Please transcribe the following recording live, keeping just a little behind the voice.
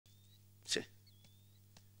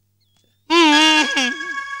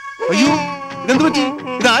അയ്യോ ഇതെന്ത് പറ്റി?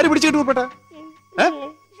 ഇത് ആര് പിടിച്ചിട്ട് പോപ്പെട്ട?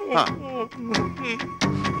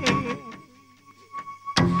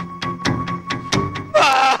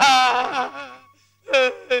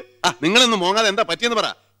 നിങ്ങളൊന്ന് മോങ്ങാതെ എന്താ പറ്റിയെന്ന് പറ.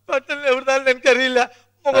 പെട്ടെന്ന് എവിടുന്നാലും എനിക്കറിയില്ല.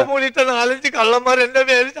 മുഖം മൂടിയിട്ട് 4-5 കള്ളന്മാർ എന്റെ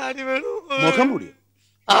മേലെ ചാടി വീണു. മുഖം മൂടിയോ?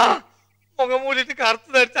 ആ മുഖം മൂടിയിട്ട് കറുത്ത്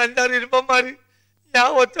ധരിച്ച 5-6 ഇരുമ്പന്മാര്. ഞാൻ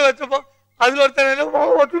ഒച്ച വെച്ചപ്പോ അതിലൊരുത്തന്നെ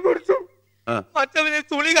ഒറ്റ പിടിച്ചു. മറ്റവനെ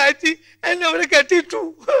തുണി കയറ്റി എന്നെ അവിടെ കെട്ടിയിട്ടു.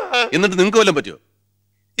 എന്നിട്ട് നിങ്ങൾക്ക് വല്ലതും പറ്റിയോ?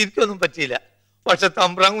 എനിക്കൊന്നും പറ്റിയില്ല. പക്ഷെ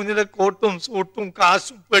തമ്പ്രാൻ കുഞ്ഞിന്റെ കോട്ടും സൂട്ടും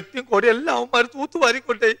കാശും പെട്ടിയും കൊടി എല്ലാം അവന്മാർ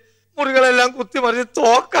തൂത്തുവാരിക്കൊണ്ടേ മുറികളെല്ലാം കുത്തി മറിച്ച്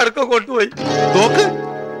തോക്കടക്കം കൊണ്ടുപോയി. തോക്ക്?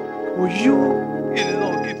 ഇനി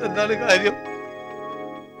നോക്കിയിട്ട് എന്താണ് കാര്യം?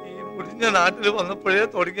 ഈ മുടിഞ്ഞ നാട്ടിൽ വന്നപ്പോഴേ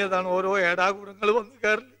തുടങ്ങിയതാണ് ഓരോ ഏടാകൂടങ്ങൾ വന്നു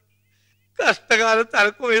കയറല്. കഷ്ടകാലത്ത്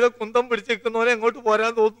അലക്കും വീത കുന്തം പിടിച്ചിരിക്കുന്നവരെ എങ്ങോട്ട്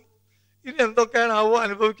പോരാൻ തോന്നും. ഇനി എന്തൊക്കെയാണാവോ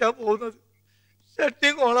അനുഭവിക്കാൻ പോകുന്നത്.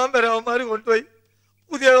 ഷട്ടിയും കോളാൻ വരാവന്മാര് കൊണ്ടുപോയി.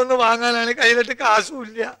 പുതിയതൊന്ന് വാങ്ങാനാണ് കയ്യിലിട്ട് കാശും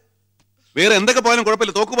ഇല്ല. വേറെ എന്തൊക്കെ പോയാലും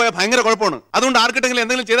കുഴപ്പമില്ല, തോക്ക് പോയാൽ ഭയങ്കര കുഴപ്പമാണ്. അതുകൊണ്ട് ആർക്കിട്ടെങ്കിലും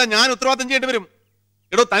എന്തെങ്കിലും ചെയ്താൽ ഞാൻ ഉത്തരവാദിത്തം ചെയ്യേണ്ടി വരും.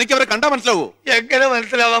 എടോ തനിക്ക് അവരെ കണ്ടാ മനസ്സിലാവോ? എങ്ങനെ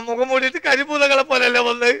മനസ്സിലാവാം? മുഖം മൂടിയിട്ട് കരിഭൂതങ്ങളെ പോലെയല്ലേ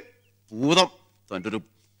വന്നത്. ഭൂതം തന്റെ ഒരു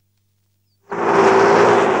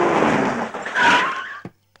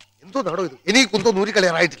എന്തോ നാടോ ഇത്? ഇനി കുന്തോ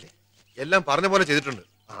നൂരിക്കളയാറായിട്ടില്ലേ? എല്ലാം പറഞ്ഞ പോലെ ചെയ്തിട്ടുണ്ട്.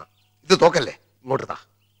 ഇത് തോക്കല്ലേ, ഇങ്ങോട്ട് താ.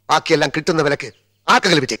 ബാക്കിയെല്ലാം കിട്ടുന്ന വിലക്ക് ആക്ക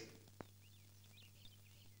കൽപ്പിച്ചേ.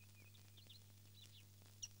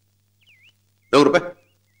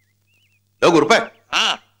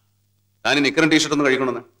 ഞാൻ നിക്കറും ടീഷർട്ട് ഒന്ന്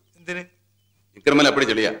കഴിക്കണമെന്ന്. എന്തിന്? നിക്കറുമല്ല അപ്പടി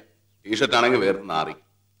ചെളിയാ, ടീഷർട്ട് ആണെങ്കിൽ വേർത്ത് നാറി.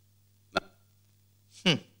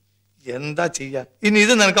 എന്താ ചെയ്യാ? ഇനി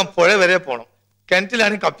ഇത് നനക്കാൻ പുഴ വരെ പോണം.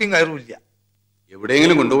 കിണറ്റിലാണെങ്കിൽ കപ്പിയും കയറും ഇല്ല.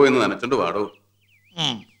 എവിടെയെങ്കിലും കൊണ്ടുപോയെന്ന് നനച്ചോണ്ട് പാടോ.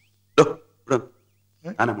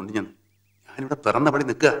 ഞാനിവിടെ പിറന്നപടി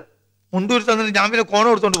നിൽക്കുക. മുണ്ടൂർ തന്നിട്ട് ഞാൻ പിന്നെ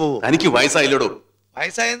കോണം എടുത്തോണ്ട് പോകും. തനിക്ക് വയസ്സായില്ലോടോ.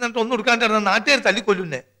 വയസ്സായി എന്നിട്ട് ഒന്നും എടുക്കാണ്ടിരുന്ന നാട്ടുകാർ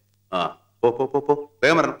തല്ലിക്കൊല്ലുന്നേ.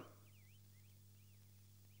 വേഗം വരണം.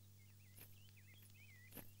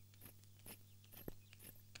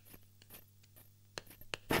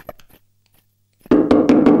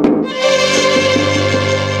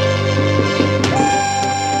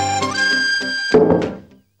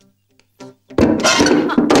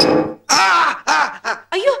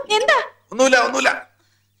 അയ്യോ എന്താ? ഒന്നുമില്ല.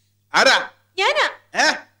 ആരാ? ഞാനാ.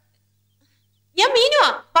 ഞാൻ മീനുവാ.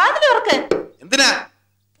 വാതിൽ തുറക്ക്. എന്തിനാ?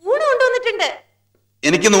 ഊണ് കൊണ്ടുവന്നിട്ടുണ്ട്.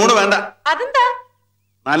 എനിക്ക് നൂണ് വേണ്ട. അതെന്താ?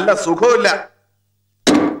 നല്ല സുഖമില്ല.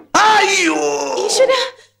 അയ്യോ ഈശ്വര.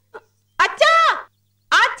 അച്ഛാ,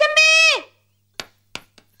 അച്ഛമ്മേ,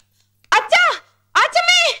 അച്ഛാ,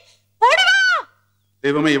 അച്ഛമ്മേ, ഓടി വാ.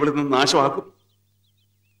 ദൈവമേ, ഇവിടെ നിന്ന് നാശമാക്കും.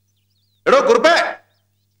 എടോ കുറുപ്പേ,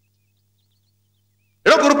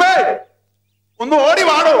 ഒന്ന് ഓടി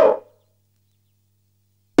വാടോ.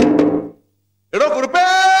 എടോ കുറുപ്പേ.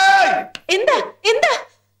 എന്താ എന്താ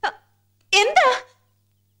എന്താ?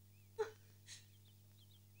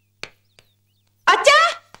 അച്ഛാ,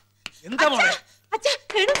 എന്താ മോളെ? അച്ഛാ,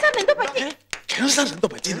 കേണൽ സാർ എന്തോ പറ്റി? കേണൽ സാർ എന്തോ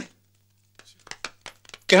പറ്റിയത്?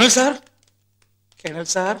 Colonel sir, colonel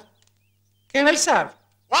sir, colonel sir.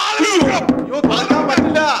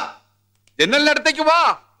 പറ്റില്ല. ജനലിന്റെ അടുത്തേക്ക് വാ.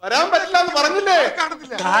 വരാൻ പറ്റില്ല എന്ന് പറഞ്ഞില്ലേ?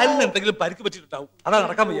 കാലിന് എന്തെങ്കിലും പരിക്ക് പറ്റിയിട്ടുണ്ടാവും, അതാ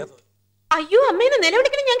നടക്കാൻ വയ്യാത്തത്. അയ്യോ, അമ്മേനെ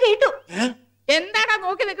നിലവിളിക്കണം ഞാൻ കേട്ടു. എന്താടാ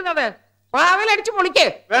നോക്കി നിൽക്കുന്നത്? വാതിലടിച്ചു പൊളിക്ക്.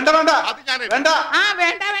 വേണ്ട വേണ്ട വേണ്ട. ആ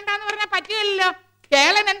വേണ്ട വേണ്ടെന്ന് പറഞ്ഞാൽ പറ്റില്ലല്ലോ.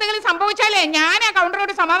 കേളൻ എന്തെങ്കിലും സംഭവിച്ചാലേ ഞാനാ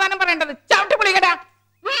കൗണ്ടറോട് സമാധാനം പറയേണ്ടത്. ചവിട്ടി പൊളിക്കടാ.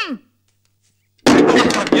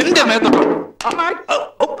 എന്റെ മേത്തോട്ടോ.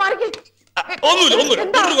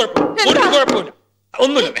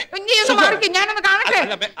 ഞാനൊന്ന് കാണട്ടെ.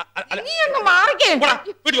 നീയൊന്ന് മാറിക്കേ.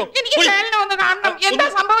 എനിക്ക് കേളനെ ഒന്ന് കാണണം. എന്താ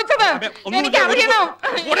സംഭവിച്ചത്? എനിക്ക് അറിയണം.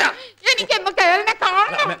 എനിക്കൊന്ന് കേളനെ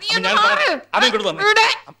കാണണം. നീ ഒന്ന് മാറ്. ഇവിടെ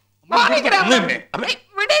മാറിക്കടാ.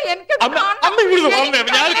 ഇവിടെ എനിക്ക്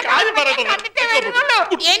കണ്ടിട്ടേ വരുന്നുള്ളൂ.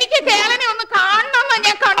 എനിക്ക് കേളനെ ഒന്ന് കാണണം.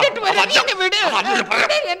 ഞാൻ കണ്ടിട്ട് വരാം. നീ എന്നെ വിട്.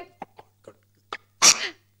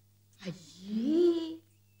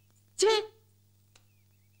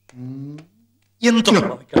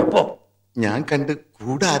 ഞാൻ കണ്ട്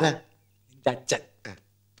കൂടാരാ? അച്ഛൻ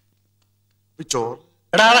ചോറ്.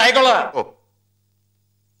 എടാ ആയിക്കോളാ.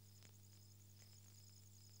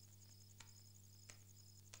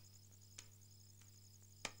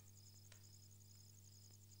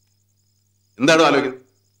 എന്താണോ ആലോചിക്കുന്നത്?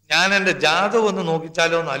 ഞാൻ എന്റെ ജാതകം ഒന്ന്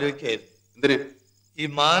നോക്കിച്ചാലോ എന്ന് ആലോചിക്കായിരുന്നു. എന്തിന്? ഈ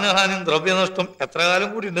മാനഹാനിയും ദ്രവ്യനഷ്ടം എത്ര കാലം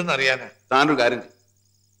കൂടി ഉണ്ടെന്ന് അറിയാനാ. താനൊരു കാര്യം ചെയ്യും,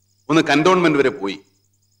 ഒന്ന് കന്റോൺമെന്റ് വരെ പോയി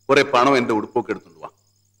കുറെ പണം എന്റെ ഉടുപ്പൊക്കെ എടുത്തോണ്ട് വാ.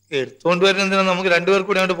 എടുത്തോണ്ട് വരുന്നതിനാ നമുക്ക് രണ്ടുപേർ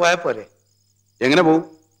കൂടി അങ്ങോട്ട് പോയാൽ പോരെ? എങ്ങനെ പോകും?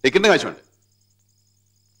 ടിക്കറ്റിന്റെ കാശ് വേണ്ടേ?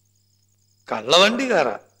 കള്ളവണ്ടി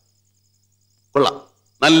കയറാ. കൊള്ളാം,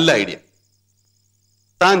 നല്ല ഐഡിയ.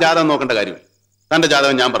 താൻ ജാതകം നോക്കേണ്ട കാര്യമില്ല. തന്റെ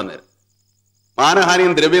ജാതകം ഞാൻ പറഞ്ഞുതരാം.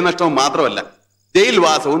 മാനഹാനിയും ദ്രവ്യനഷ്ടവും മാത്രമല്ല,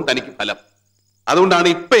 ജയിൽവാസവും തനിക്ക് ഫലം. അതുകൊണ്ടാണ്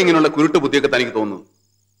ഇപ്പൊ ഇങ്ങനെയുള്ള കുരുട്ട് ബുദ്ധിയൊക്കെ തനിക്ക് തോന്നുന്നത്.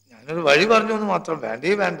 ഞാനൊരു വഴി പറഞ്ഞു എന്ന് മാത്രം,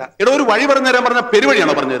 വേണ്ടേ വേണ്ട. ഇവിടെ ഒരു വഴി പറഞ്ഞു തരാൻ പറഞ്ഞ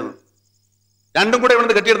പെരുവഴിയാണോ പറഞ്ഞു തരുന്നത്? രണ്ടും കൂടെ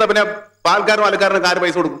ഇവിടെ കെട്ടിയെടുത്താൽ പിന്നെ പാൽക്കാരും അലക്കാരനും ആര്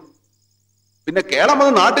പൈസ കൊടുക്കും? പിന്നെ കേരളം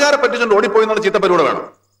വന്ന് നാട്ടുകാരെ പറ്റിച്ചുകൊണ്ട് ഓടിപ്പോയി എന്നുള്ള ചീത്തപ്പരികൂടെ വേണം.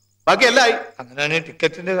 ബാക്കി എല്ലായി. അങ്ങനെയാണ്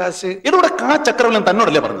ടിക്കറ്റിന്റെ കാശ്. ഇതിവിടെ ചക്രവലം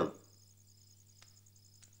തന്നോടല്ലേ പറഞ്ഞത്?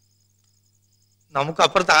 നമുക്ക്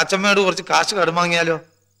അപ്പുറത്ത് ആച്ചമ്മയോട് കുറച്ച് കാശ് കടമാങ്ങിയാലോ?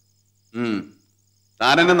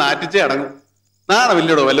 താനെന്നെ നാറ്റിച്ചേ അടങ്ങും.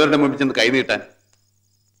 നാണമില്ലടോ വല്ലവരുടെ മുമ്പിൽ ചെന്ന് കൈ നീട്ടാൻ.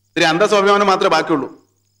 ഇത്തിരി അന്തസ്വാഭിമാനം മാത്രമേ ബാക്കിയുള്ളൂ.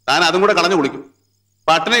 താൻ അതും കൂടെ കളഞ്ഞു കുളിക്കും.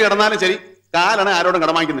 പട്ടിണി കിടന്നാലും ശരി, കാലാണ് ആരോടും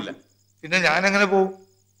കടമാക്കുന്നില്ല. പിന്നെ ഞാൻ എങ്ങനെ പോകും?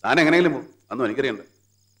 താൻ എങ്ങനെയെങ്കിലും പോകും, അതൊന്നും എനിക്കറിയണ്ട.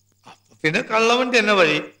 പിന്നെ കള്ളവണ്ടി എന്നെ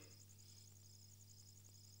വഴി.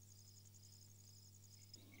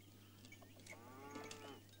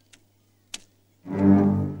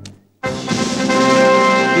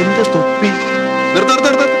 എന്റെ തൊപ്പി നിർത്ത്.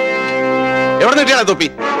 എവിടെ നീട്ടിയാണ് തൊപ്പി?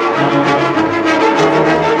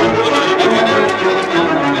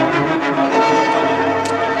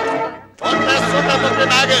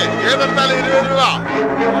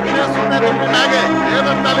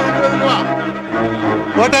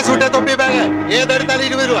 തൊപ്പി ബാഗ് ഏതെടുത്താലും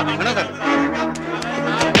 20 രൂപ.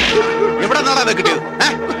 എവിടെ നാടാ കിട്ടിയത്?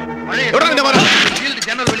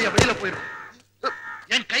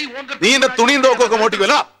 നീ എന്റെ തുണിയും തോക്കൊക്കെ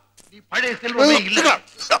മോട്ടിക്കുമല്ലോ.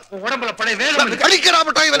 உடம்புல பழைய வேலை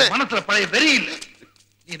மனசுல பழைய வெறி இல்ல.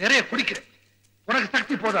 நீ நிறைய குடிக்கிற, உனக்கு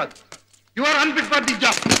சக்தி போதாது. You are unfit for the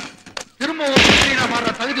job. திரும்ப ஒரு மந்திரியா மாற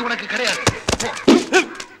தகுதி உனக்கு கிடையாது.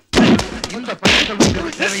 இந்த பழக்கம்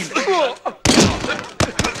உங்களுக்கு தேவையில்லை.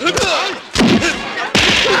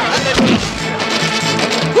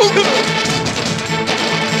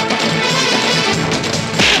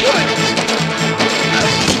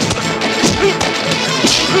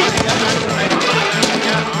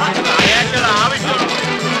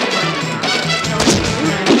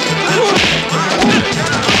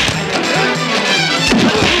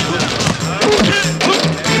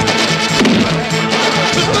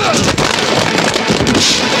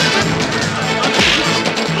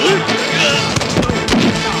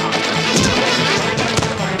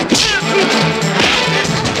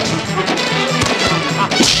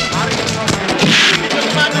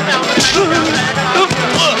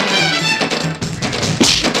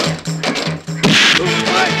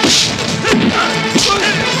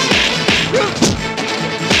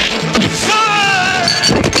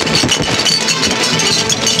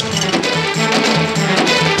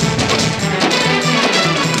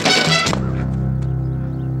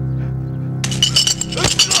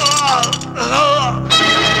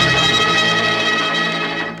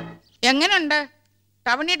 എങ്ങനുണ്ട്?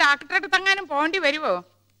 ടവണി ഡാക്ടറെ അടുത്തെങ്ങാനും പോകേണ്ടി വരുവോ?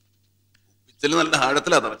 നല്ല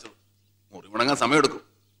ആഴത്തിലാ തറച്ചത്. മുറി ഉണങ്ങാൻ സമയമെടുക്കും.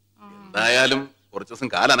 എന്തായാലും കുറച്ചു ദിവസം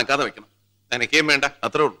കാലനക്കാതെ വെക്കണം. നനയ്ക്കുകയും വേണ്ട,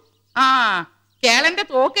 അത്രേ ഉള്ളൂ. ആ കേളന്റെ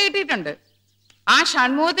തോക്ക് കിട്ടിയിട്ടുണ്ട്. ആ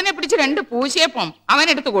ഷൺമുഖത്തിനെ പിടിച്ച് 2 പൂശിയപ്പം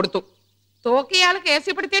അവനെടുത്ത് കൊടുത്തു. തോക്ക് ഇയാൾ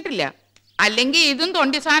കേസിൽപ്പെടുത്തിയിട്ടില്ല. അല്ലെങ്കിൽ ഇതും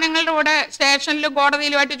തൊണ്ടി സാധനങ്ങളുടെ കൂടെ സ്റ്റേഷനിലും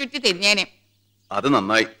കോടതിയിലുമായിട്ട് ചുറ്റി തിരിഞ്ഞേനെ. അത്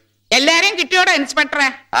നന്നായി. എല്ലാരെയും കിട്ടിയോടെ ഇൻസ്പെക്ടറെ?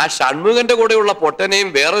 ആ ഷൺമുഖന്റെ കൂടെയുള്ള പൊട്ടനെയും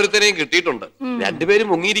വേറൊരുത്തനെയും കിട്ടിയിട്ടുണ്ട്. രണ്ടുപേരും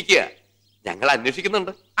മുങ്ങിയിരിക്കുക. ഞങ്ങൾ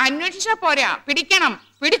അന്വേഷിക്കുന്നുണ്ട്. അന്വേഷിച്ചാ പോരാ, പിടിക്കണം.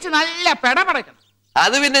 പിടിച്ച് നല്ല പെടപടക്കണം.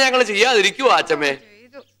 അത് പിന്നെ ഞങ്ങൾ ചെയ്യാതിരിക്കുവോ ആച്ചമ്മേ?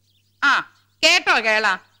 ആ കേട്ടോ കേള,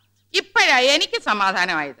 ഇപ്പോഴാ എനിക്ക്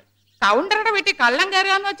സമാധാനമായത്. കൗണ്ടറുടെ വീട്ടിൽ കള്ളം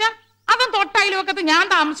കയറുകയെന്ന് വെച്ചാ അതും തൊട്ടയിലുമൊക്കത്ത് ഞാൻ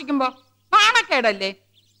താമസിക്കുമ്പോ നാണക്കേടല്ലേ?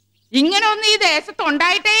 ഇങ്ങനെ ഒന്നും ഈ ദേശത്ത്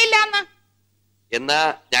ഉണ്ടായിട്ടേ ഇല്ലാന്ന്. എന്നാ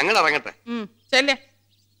ഞങ്ങൾ ഇറങ്ങട്ടെ. ചെല്ലേ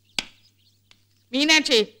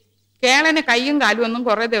മീനാക്ഷി, കേളന് കയ്യും കാലും ഒന്നും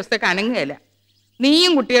കുറെ ദിവസത്തേക്ക് അനങ്ങുകയില്ല.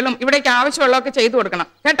 നീയും കുട്ടികളും ഇവിടേക്ക് ആവശ്യമുള്ളതൊക്കെ ചെയ്തു കൊടുക്കണം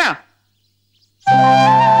കേട്ടോ.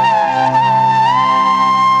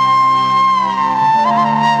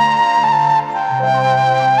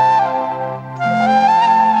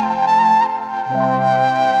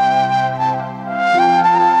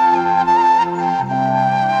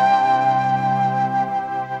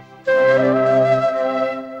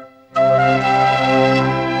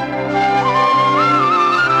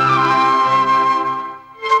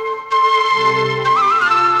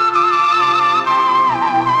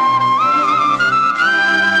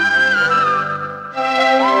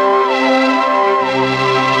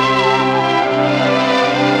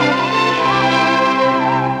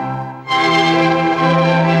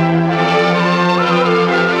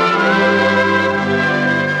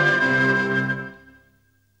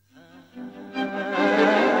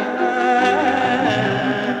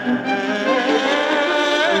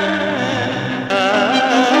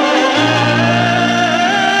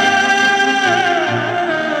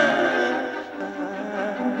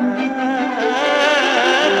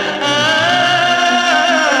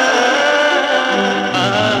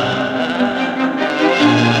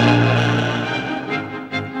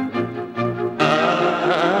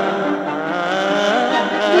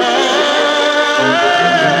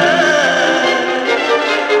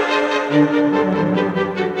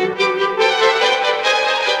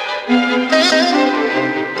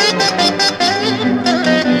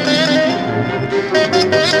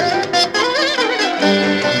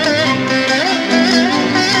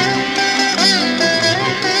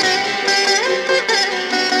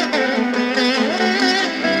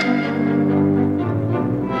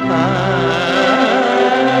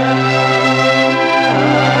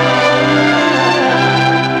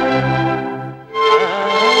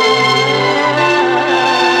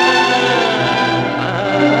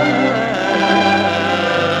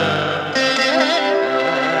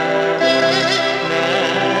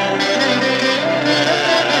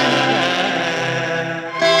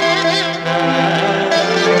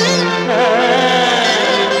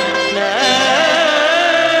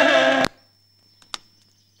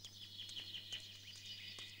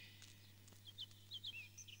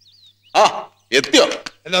 എത്തിയോ?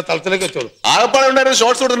 എല്ലാ തളത്തിലേക്ക് വെച്ചോളൂ. ആകപ്പാടെ ഉണ്ടായിരുന്ന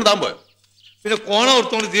ഷോർട്സ് കൊടുത്തിട്ട് താൻ പോയോ? പിന്നെ കോണം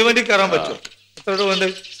ഓർത്തോണ്ട് തീവണ്ടി കയറാൻ പറ്റുമോ? എത്ര രൂപ വേണ്ട?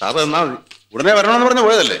 സാറ് എന്നാ മതി. ഉടനെ വരണമെന്ന് പറഞ്ഞ്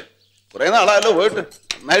പോയതല്ലേ? കുറെ നാളായല്ലോ പോയിട്ട്.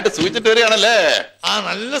 നന്നായിട്ട് സൂചിച്ചിട്ട് വരികയാണല്ലേ? ആ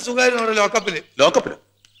നല്ല സുഖമായിരുന്നു അവിടെ ലോക്കപ്പില്. ലോക്കപ്പില്?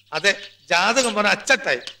 അതെ, ജാതകം പറഞ്ഞ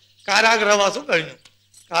അച്ചട്ടായി. കാരാഗ്രഹവാസം കഴിഞ്ഞു.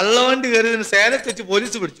 കള്ളവണ്ടി കയറിയതിന് സേലത്ത് വെച്ച്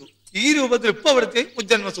പോലീസ് പിടിച്ചു. ഈ രൂപത്തിൽ ഇപ്പൊ അവിടുത്തെ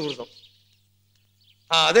മുജ്ജന്മ സുഹൃത്തം.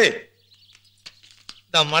 ആ അതെ,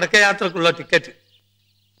 മടക്കയാത്രക്കുള്ള ടിക്കറ്റ്.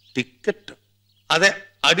 ടിക്കറ്റ്? അതെ,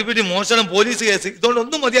 അടിപിടി, മോഷണം, പോലീസ് കേസ്,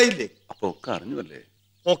 ഇതുകൊണ്ടൊന്നും മതിയായില്ലേ? അപ്പൊ ഒക്കെ അറിഞ്ഞുവല്ലേ?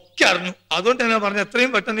 ഒക്കെ അറിഞ്ഞു. അതുകൊണ്ട് ഞാൻ പറഞ്ഞു എത്രയും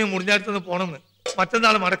പെട്ടെന്ന് മുടിഞ്ഞാടത്തുനിന്ന് പോണെന്ന്.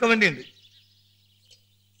 മറ്റന്നാൾ മടക്കം വേണ്ടിയുണ്ട്.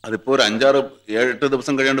 അതിപ്പോ ഒരു 5-6-7-8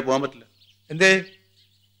 ദിവസം കഴിയാണ്ട് പോകാൻ പറ്റില്ല. എന്തേ?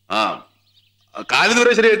 ആ, കാല്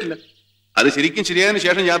ദൂരെ ശരിയായിട്ടില്ല. അത് ശരിക്കും ശരിയായതിനു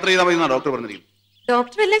ശേഷം യാത്ര ചെയ്താൽ മതി എന്നാണ് ഡോക്ടർ പറഞ്ഞിരിക്കുന്നത്.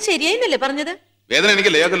 ഡോക്ടർ എല്ലാം ശരിയായിന്നല്ലേ പറഞ്ഞത്? വേദന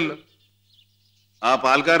എനിക്ക് ലേഖല്ലോ. ആ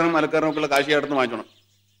പാൽക്കാരനും മലക്കാരനും ഒക്കെ ഉള്ള കാശിയായിട്ടൊന്ന് വാങ്ങിച്ചോണം.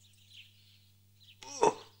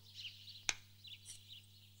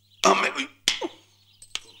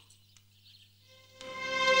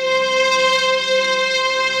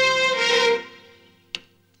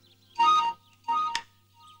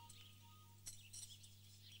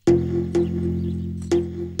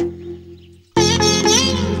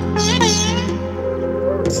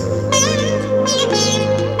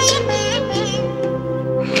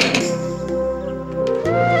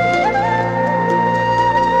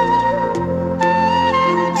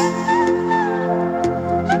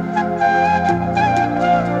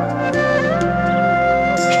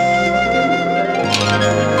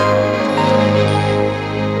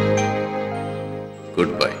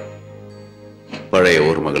 Good bye. പഴയ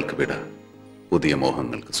ഓർമ്മകൾക്ക് വിട, പുതിയ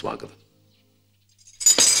മോഹങ്ങൾക്ക് സ്വാഗതം.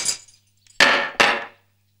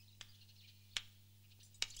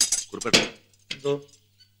 എന്തോ?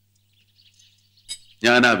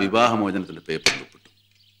 ഞാൻ ആ വിവാഹമോചനത്തിന്റെ പേപ്പറിൽ ഒപ്പിട്ടു.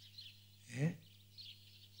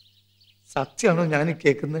 സത്യമാണോ ഞാൻ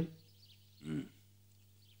കേൾക്കുന്നത്?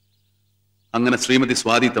 അങ്ങനെ ശ്രീമതി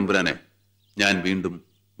സ്വാതി തമ്പുരാനെ ഞാൻ വീണ്ടും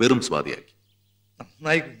വെറും സ്വാതിയാക്കി.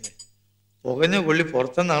 നന്നായി കുഞ്ഞെ. പുകഞ്ഞ കൊള്ളി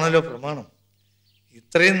പുറത്തെന്നാണല്ലോ പ്രമാണം.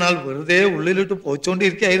 ഇത്രയും നാൾ വെറുതെ ഉള്ളിലിട്ട്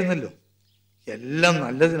പോയിച്ചോണ്ടിരിക്കുകയായിരുന്നല്ലോ. എല്ലാം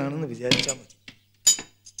നല്ലതിനാണെന്ന് വിചാരിച്ചാൽ മതി.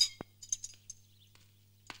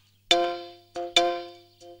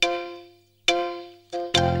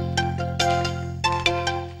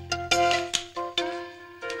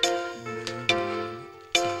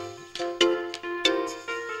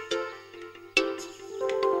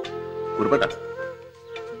 കുറുപ്പേട്ട,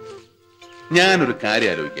 ഞാനൊരു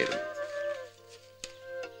കാര്യം ആലോചിക്കായിരുന്നു.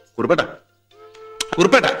 കുറുപ്പേട്ട,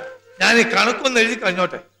 കുറുപ്പേട്ട, ഞാൻ ഈ കണക്കൊന്ന് എഴുതി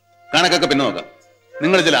കഴിഞ്ഞോട്ടെ. കണക്കൊക്കെ പിന്നെ നോക്കാം.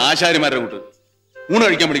 നിങ്ങൾ ചില ആശാരിമാരുടെ കൂട്ട് ഊണ്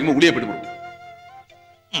കഴിക്കാൻ പഠിക്കുമ്പോൾ ഉളിയെ പെട്ട് കൊടുക്കും.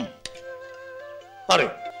 പറയൂ,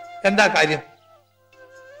 എന്താ കാര്യം?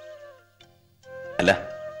 അല്ല,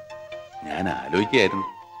 ഞാൻ ആലോചിക്കായിരുന്നു,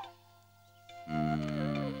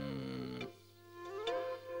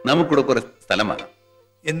 നമുക്കിവിടെ കുറെ സ്ഥലം വാങ്ങാം.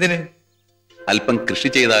 എന്തിന്? അല്പം കൃഷി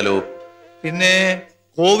ചെയ്താലോ? പിന്നെ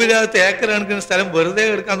കോവിലകത്ത് ഏക്കർ കണക്കിന് സ്ഥലം വെറുതെ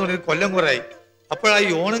എടുക്കാൻ തുടങ്ങി കൊല്ലം കുറയായി. അപ്പോഴാ ഈ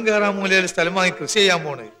ഓണം കയറാൻ മൂലയിൽ സ്ഥലം വാങ്ങി കൃഷി ചെയ്യാൻ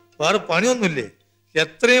പോണേ. വേറെ പണിയൊന്നുമില്ലേ?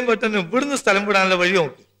 എത്രയും പെട്ടെന്ന് ഇവിടുന്ന് സ്ഥലം വിടാനുള്ള വഴി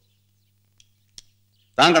നോക്ക്.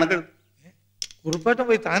 താൻ കണക്കെടു. കുറുപ്പേട്ടൻ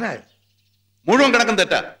പോയി താനായോ? മുഴുവൻ കണക്കും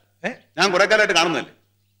തെറ്റാ. ഞാൻ കുറെ കാലമായിട്ട് കാണുന്നതല്ലേ.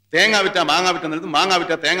 തേങ്ങ വിറ്റ മാങ്ങ വിറ്റെന്നെഴുതും, മാങ്ങ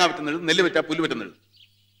വിറ്റ തേങ്ങ വിറ്റെന്നെഴുതും, നെല്ല് വിറ്റ പുല്ല് വിറ്റെന്നെഴുതും.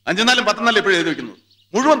 5-4 10 എപ്പോഴും എഴുതി വെക്കുന്നത്.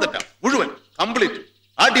 മുഴുവൻ തെറ്റാ, മുഴുവൻ കംപ്ലീറ്റ്.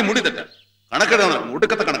 ആട്ടി മുടി തെറ്റാ. കണക്കെടുന്ന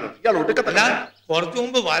ഒടുക്കത്തെ കണക്കെടും. ഇയാൾ ഒടുക്കത്തെ. കുറച്ചു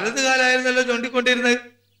മുമ്പ് വലത് കാലായിരുന്നല്ലോ ചൂണ്ടിക്കൊണ്ടിരുന്നത്.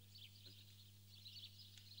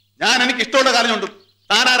 ഞാൻ എനിക്ക് ഇഷ്ടമുള്ള കാലം ചൂണ്ടും.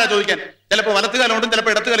 താനാരാ ചോദിക്കാൻ? ചിലപ്പോ വലത്ത് കാലം ഉണ്ടും,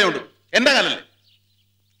 ചിലപ്പോ ഇടത്ത് കാലം ഉണ്ടും. എന്റെ കാലല്ലേ?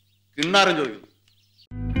 കിണ്ണാരം ചോദിക്കുന്നു.